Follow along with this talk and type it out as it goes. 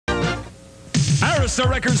Arista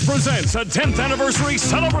Records presents a 10th anniversary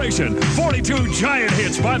celebration. 42 giant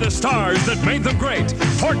hits by the stars that made them great.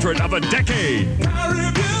 Portrait of a Decade.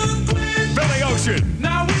 Billy Ocean.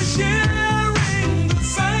 Now we're sharing the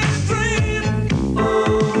same dream.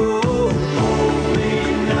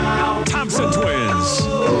 Thompson Twins.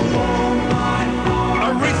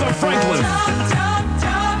 Aretha Franklin.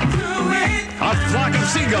 A Flock of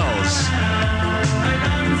Seagulls.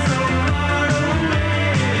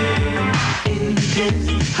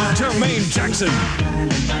 Jermaine Jackson.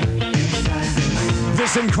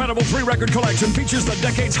 This incredible 3-record collection features the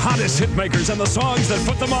decade's hottest hit makers and the songs that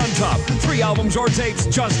put them on top. 3 albums or tapes,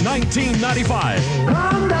 just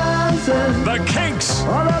 $19.95. The Kinks.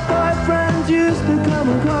 All our boyfriends used to come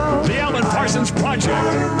and go. The Alan Parsons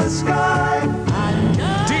Project. In the sky.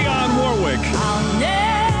 Dionne Warwick. I'll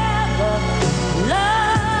never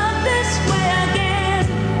love this way again.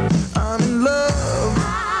 I'm in love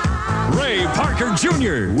Ray Parker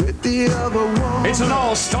Jr. with the other one. It's an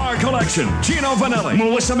all-star collection. Gino Vanelli.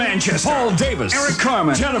 Melissa Manchester, Paul Davis. Eric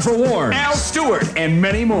Carmen, Jennifer Warnes. Al Stewart, and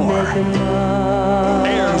many more.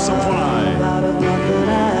 Air Supply.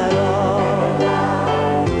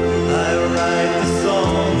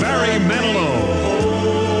 Barry Manilow.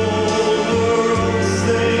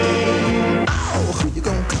 Who you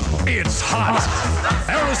gonna call? It's hot.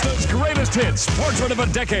 Arista's greatest hits. Portrait of a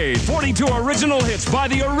Decade. 42 original hits by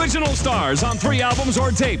the original stars on 3 albums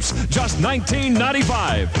or tapes. Just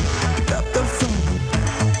 $19.95. Pick up the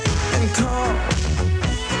phone and call.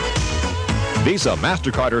 Visa,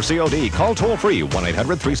 MasterCard, or COD. Call toll-free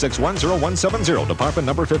 1-800-361-0170, department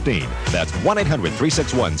number 15. That's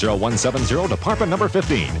 1-800-361-0170, department number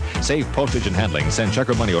 15. Save postage and handling. Send check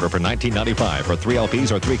or money order for $19.95 for 3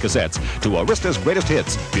 LPs or 3 cassettes to Arista's Greatest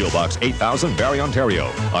Hits, P.O. Box 8000, Barrie,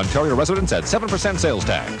 Ontario. Ontario residents at 7% sales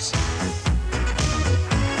tax.